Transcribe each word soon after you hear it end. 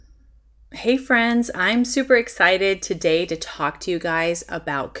Hey friends, I'm super excited today to talk to you guys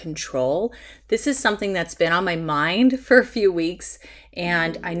about control. This is something that's been on my mind for a few weeks,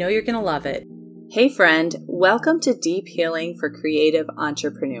 and I know you're going to love it. Hey friend, welcome to Deep Healing for Creative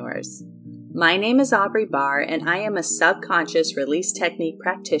Entrepreneurs. My name is Aubrey Barr, and I am a subconscious release technique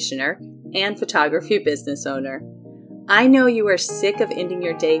practitioner and photography business owner. I know you are sick of ending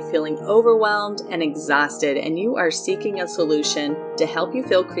your day feeling overwhelmed and exhausted, and you are seeking a solution to help you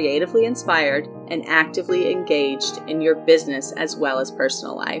feel creatively inspired and actively engaged in your business as well as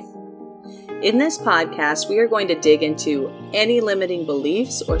personal life. In this podcast, we are going to dig into any limiting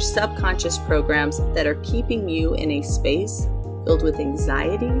beliefs or subconscious programs that are keeping you in a space filled with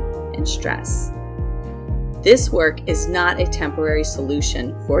anxiety and stress. This work is not a temporary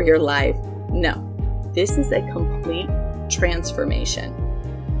solution for your life. No. This is a complete transformation.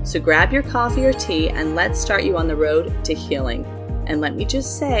 So grab your coffee or tea and let's start you on the road to healing. And let me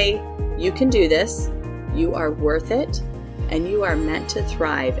just say, you can do this, you are worth it, and you are meant to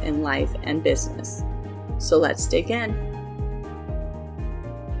thrive in life and business. So let's dig in.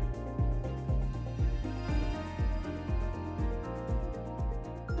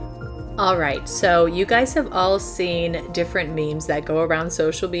 All right, so you guys have all seen different memes that go around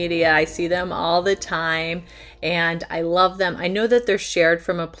social media. I see them all the time and I love them. I know that they're shared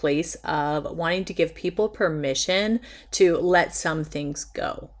from a place of wanting to give people permission to let some things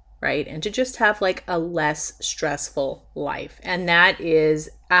go, right? And to just have like a less stressful life. And that is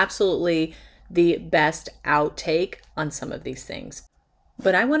absolutely the best outtake on some of these things.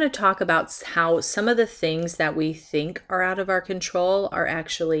 But I want to talk about how some of the things that we think are out of our control are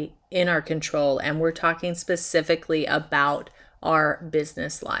actually in our control. And we're talking specifically about our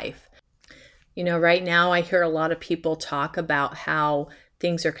business life. You know, right now I hear a lot of people talk about how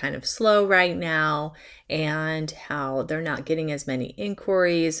things are kind of slow right now and how they're not getting as many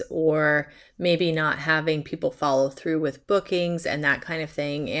inquiries or maybe not having people follow through with bookings and that kind of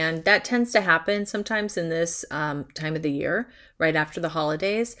thing. And that tends to happen sometimes in this time of the year, right after the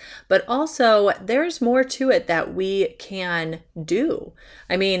holidays. But also there's more to it that we can do.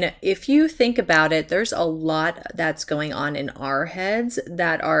 I mean, if you think about it, there's a lot that's going on in our heads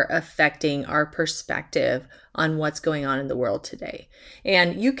that are affecting our perspective on what's going on in the world today.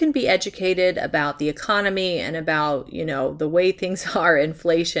 And you can be educated about the economy and about, you know, the way things are,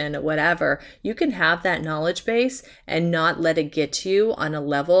 inflation, whatever. You can have that knowledge base and not let it get to you on a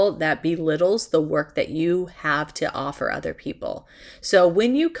level that belittles the work that you have to offer other people. So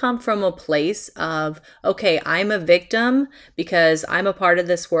when you come from a place of, okay, I'm a victim because I'm a part of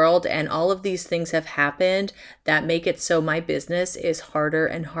this world and all of these things have happened that make it so my business is harder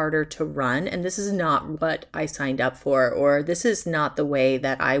and harder to run. And this is not what I signed up for, or this is not the way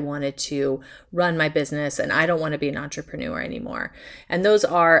that I wanted to run my business, and I don't want to be an entrepreneur anymore. And those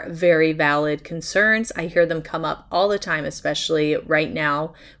are very valid concerns. I hear them come up all the time, especially right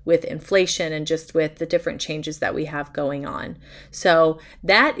now with inflation and just with the different changes that we have going on. So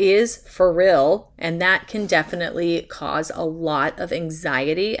that is for real, and that can definitely cause a lot of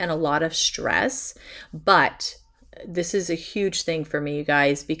anxiety and a lot of stress. But this is a huge thing for me, you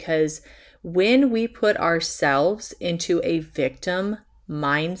guys, because when we put ourselves into a victim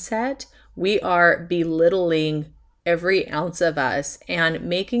mindset, we are belittling every ounce of us and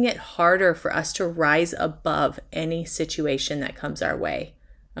making it harder for us to rise above any situation that comes our way.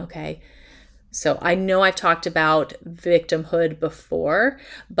 Okay. So I know I've talked about victimhood before,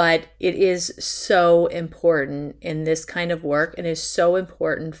 but it is so important in this kind of work. It is so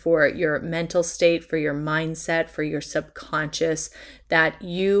important for your mental state, for your mindset, for your subconscious, that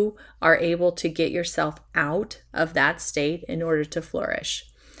you are able to get yourself out of that state in order to flourish.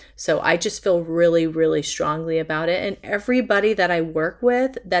 So I just feel really, really strongly about it. And everybody that I work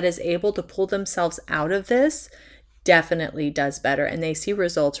with that is able to pull themselves out of this definitely does better, and they see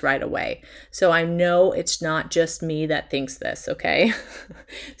results right away. So I know it's not just me that thinks this, okay?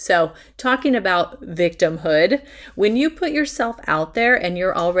 So talking about victimhood, when you put yourself out there and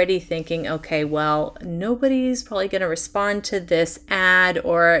you're already thinking, okay, well, nobody's probably going to respond to this ad,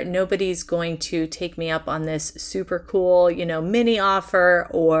 or nobody's going to take me up on this super cool, mini offer,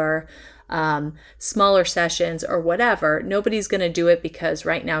 or smaller sessions or whatever. Nobody's going to do it because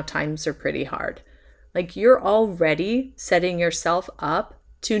right now times are pretty hard. Like, you're already setting yourself up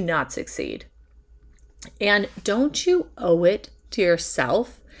to not succeed. And don't you owe it to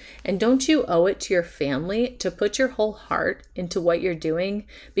yourself, and don't you owe it to your family to put your whole heart into what you're doing?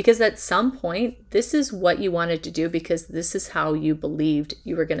 Because at some point, this is what you wanted to do, because this is how you believed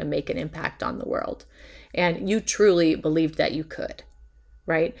you were going to make an impact on the world. And you truly believed that you could,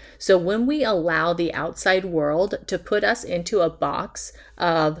 right? So when we allow the outside world to put us into a box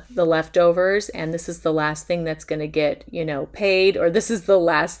of the leftovers, and this is the last thing that's going to get, paid, or this is the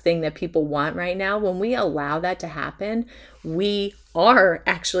last thing that people want right now, when we allow that to happen, we are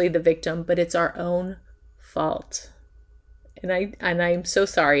actually the victim, but it's our own fault. And I'm so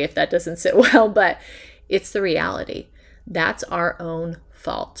sorry if that doesn't sit well, but it's the reality. That's our own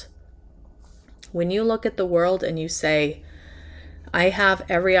fault. When you look at the world and you say, I have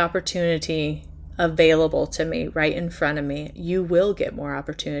every opportunity available to me right in front of me, you will get more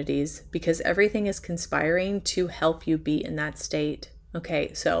opportunities because everything is conspiring to help you be in that state.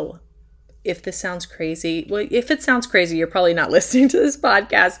 Okay, so if this sounds crazy, well, if it sounds crazy, you're probably not listening to this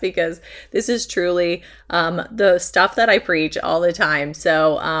podcast because this is truly the stuff that I preach all the time.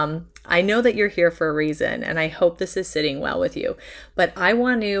 So I know that you're here for a reason, and I hope this is sitting well with you. But I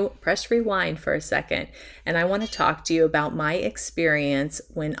want to press rewind for a second, and I want to talk to you about my experience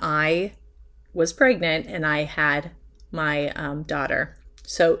when I was pregnant and I had my daughter.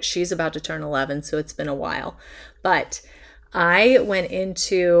 So she's about to turn 11, so it's been a while. But I went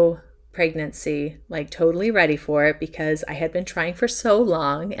into pregnancy like totally ready for it because I had been trying for so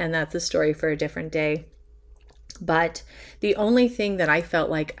long, and that's a story for a different day. But the only thing that I felt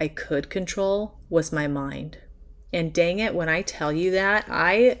like I could control was my mind. And dang it, when I tell you that,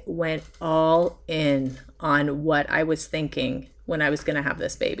 I went all in on what I was thinking when I was going to have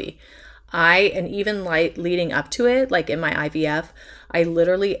this baby. And even like leading up to it, like in my IVF, I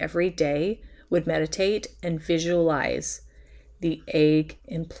literally every day would meditate and visualize the egg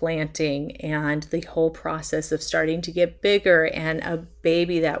implanting and the whole process of starting to get bigger and a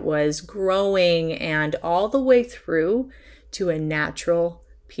baby that was growing and all the way through to a natural,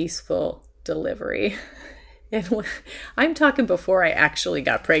 peaceful delivery. And I'm talking before I actually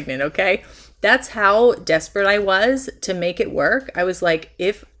got pregnant, okay? That's how desperate I was to make it work. I was like,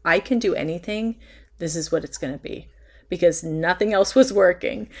 if I can do anything, this is what it's going to be, because nothing else was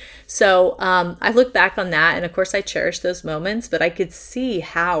working. So I look back on that, and of course I cherish those moments, but I could see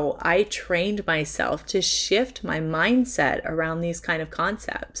how I trained myself to shift my mindset around these kind of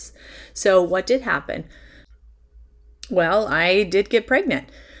concepts. So what did happen? Well, I did get pregnant.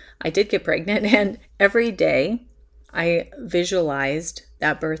 And every day I visualized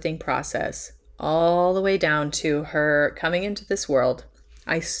that birthing process all the way down to her coming into this world.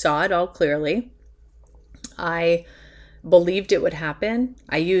 I saw it all clearly. I believed it would happen.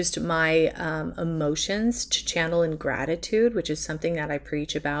 I used my emotions to channel in gratitude, which is something that I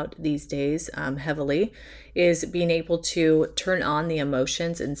preach about these days heavily, is being able to turn on the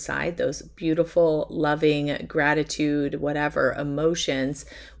emotions inside, those beautiful, loving, gratitude, whatever emotions.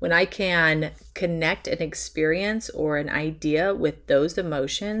 When I can connect an experience or an idea with those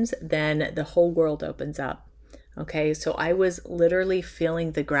emotions, then the whole world opens up. Okay, so I was literally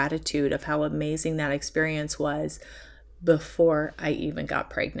feeling the gratitude of how amazing that experience was before I even got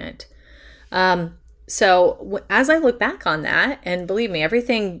pregnant. So as I look back on that, and believe me,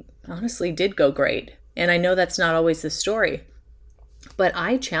 everything honestly did go great. And I know that's not always the story, but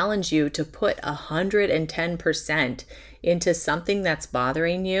I challenge you to put 110% into something that's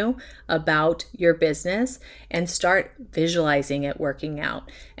bothering you about your business and start visualizing it working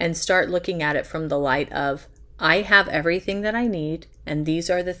out and start looking at it from the light of, I have everything that I need, and these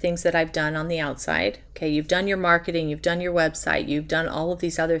are the things that I've done on the outside. Okay, you've done your marketing, you've done your website, you've done all of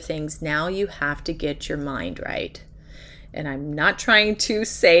these other things. Now you have to get your mind right. And I'm not trying to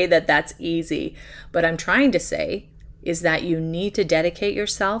say that that's easy, but I'm trying to say is that you need to dedicate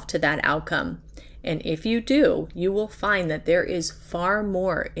yourself to that outcome. And if you do, you will find that there is far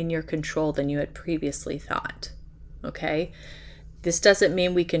more in your control than you had previously thought. Okay? This doesn't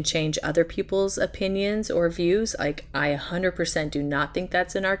mean we can change other people's opinions or views. Like, I 100% do not think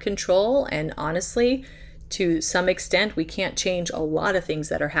that's in our control. And honestly, to some extent, we can't change a lot of things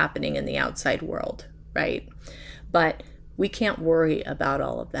that are happening in the outside world, right? But we can't worry about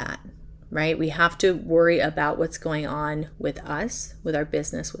all of that, right? We have to worry about what's going on with us, with our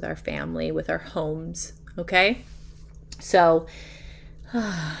business, with our family, with our homes, okay? So,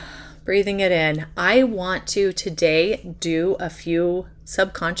 breathing it in. I want to today do a few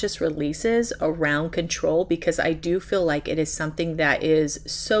subconscious releases around control because I do feel like it is something that is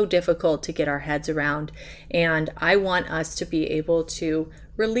so difficult to get our heads around. And I want us to be able to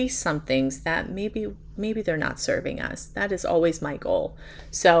release some things that maybe they're not serving us. That is always my goal.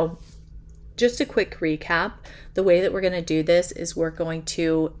 So just a quick recap. The way that we're going to do this is we're going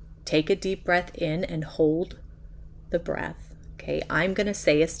to take a deep breath in and hold the breath. Okay, I'm going to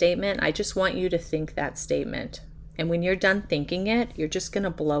say a statement. I just want you to think that statement. And when you're done thinking it, you're just going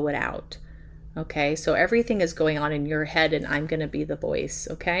to blow it out. Okay, so everything is going on in your head and I'm going to be the voice.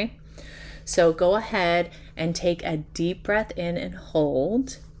 Okay, so go ahead and take a deep breath in and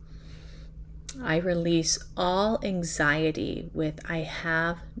hold. I release all anxiety with I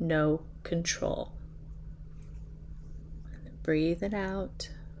have no control. Breathe it out.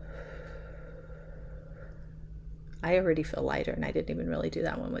 I already feel lighter and I didn't even really do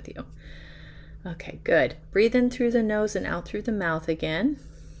that one with you. Okay, good. Breathe in through the nose and out through the mouth again.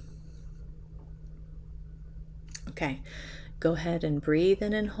 Okay, go ahead and breathe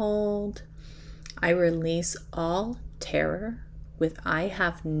in and hold. I release all terror with I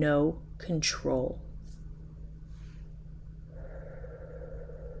have no control.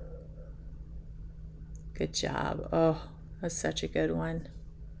 Good job. Oh, that's such a good one.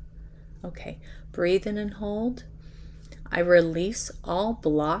 Okay, breathe in and hold. I release all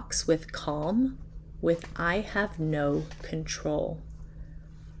blocks with calm with I have no control.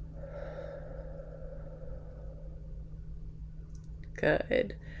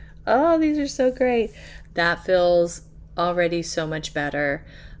 Good. Oh, these are so great. That feels already so much better.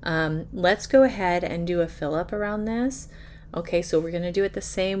 Let's go ahead and do a fill up around this. Okay, so we're going to do it the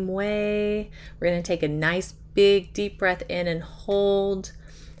same way. We're going to take a nice big deep breath in and hold.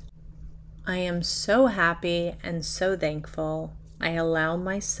 I am so happy and so thankful. I allow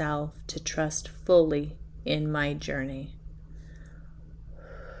myself to trust fully in my journey.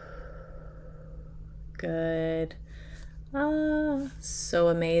 Good. So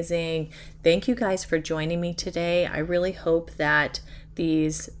amazing. Thank you guys for joining me today. I really hope that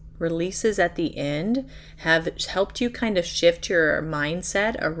these releases at the end have helped you kind of shift your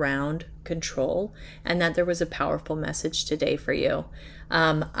mindset around control and that there was a powerful message today for you.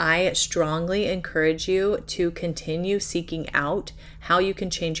 I strongly encourage you to continue seeking out how you can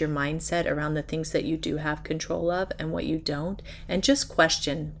change your mindset around the things that you do have control of and what you don't, and just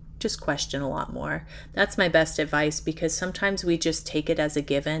question a lot more. That's my best advice, because sometimes we just take it as a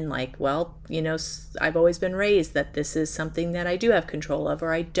given, like, well, I've always been raised that this is something that I do have control of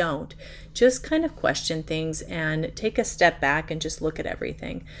or I don't. Just kind of question things and take a step back and just look at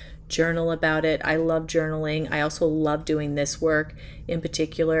everything. Journal about it. I love journaling. I also love doing this work in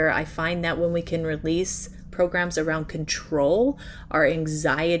particular. I find that when we can release programs around control, our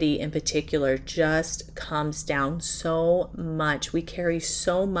anxiety in particular just comes down so much. We carry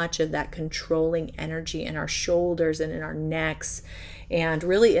so much of that controlling energy in our shoulders and in our necks, and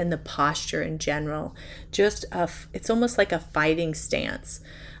really in the posture in general. It's almost like a fighting stance.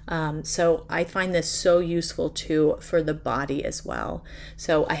 So I find this so useful too for the body as well.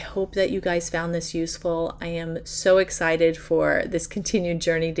 So I hope that you guys found this useful. I am so excited for this continued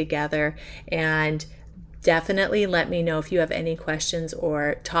journey together, and definitely let me know if you have any questions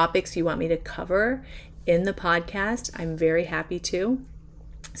or topics you want me to cover in the podcast. I'm very happy to.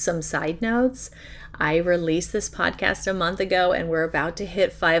 Some side notes. I released this podcast a month ago and we're about to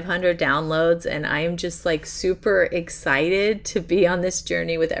hit 500 downloads, and I am just super excited to be on this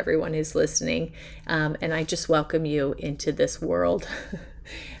journey with everyone who's listening. And I just welcome you into this world.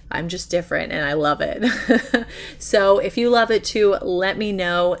 I'm just different and I love it. So if you love it too, let me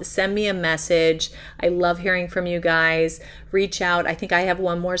know. Send me a message. I love hearing from you guys. Reach out. I think I have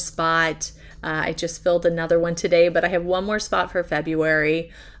one more spot. I just filled another one today, but I have one more spot for February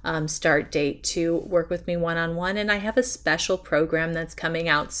start date to work with me one-on-one. And I have a special program that's coming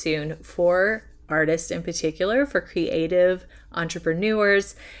out soon for artists in particular, for creative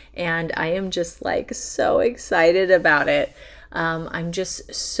entrepreneurs. And I am just so excited about it. I'm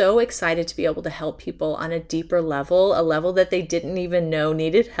just so excited to be able to help people on a deeper level, a level that they didn't even know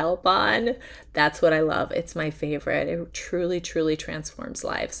needed help on. That's what I love. It's my favorite. It truly, truly transforms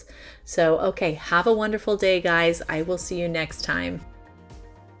lives. So, okay, have a wonderful day, guys. I will see you next time.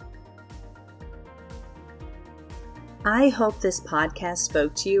 I hope this podcast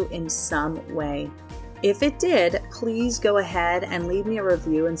spoke to you in some way. If it did, please go ahead and leave me a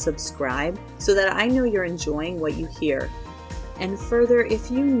review and subscribe so that I know you're enjoying what you hear. And further, if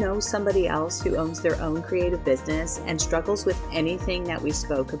you know somebody else who owns their own creative business and struggles with anything that we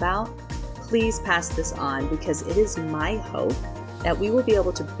spoke about, please pass this on, because it is my hope that we will be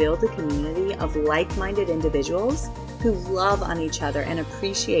able to build a community of like-minded individuals who love on each other and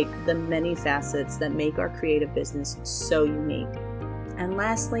appreciate the many facets that make our creative business so unique. And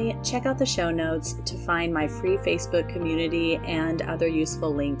lastly, check out the show notes to find my free Facebook community and other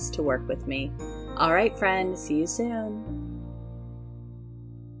useful links to work with me. All right, friend, see you soon.